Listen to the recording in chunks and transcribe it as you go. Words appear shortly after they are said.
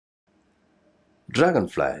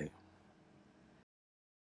Dragonfly.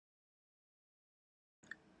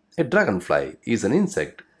 A dragonfly is an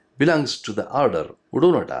insect belongs to the order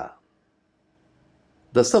Odonata.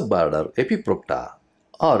 The suborder Epiprocta,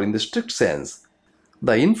 or in the strict sense,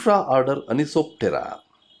 the infraorder Anisoptera.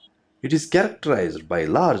 It is characterized by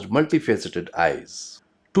large multifaceted eyes,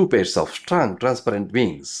 two pairs of strong transparent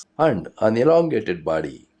wings, and an elongated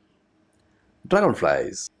body.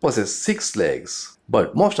 Dragonflies possess 6 legs,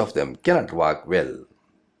 but most of them cannot walk well.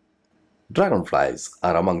 Dragonflies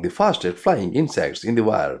are among the fastest flying insects in the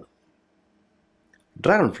world.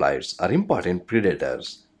 Dragonflies are important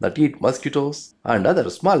predators that eat mosquitoes and other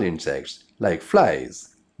small insects like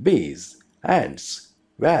flies, bees, ants,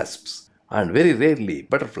 wasps, and very rarely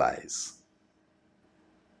butterflies.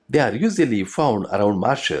 They are usually found around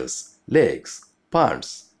marshes, lakes,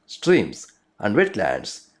 ponds, streams, and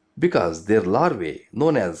wetlands because their larvae,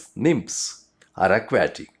 known as nymphs, are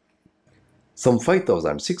aquatic. Some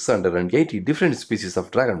 5,680 different species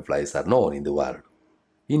of dragonflies are known in the world.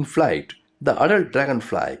 In flight, the adult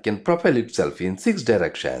dragonfly can propel itself in 6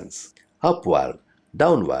 directions: upward,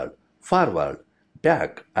 downward, forward,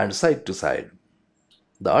 back, and side to side.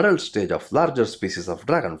 The adult stage of larger species of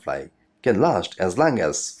dragonfly can last as long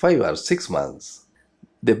as 5 or 6 months.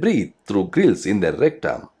 They breathe through gills in their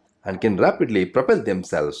rectum and can rapidly propel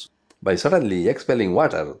themselves by suddenly expelling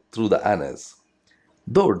water through the anus.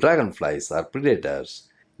 Though dragonflies are predators,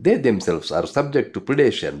 they themselves are subject to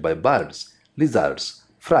predation by birds, lizards,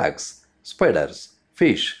 frogs, spiders,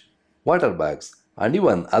 fish, water bugs, and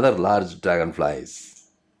even other large dragonflies.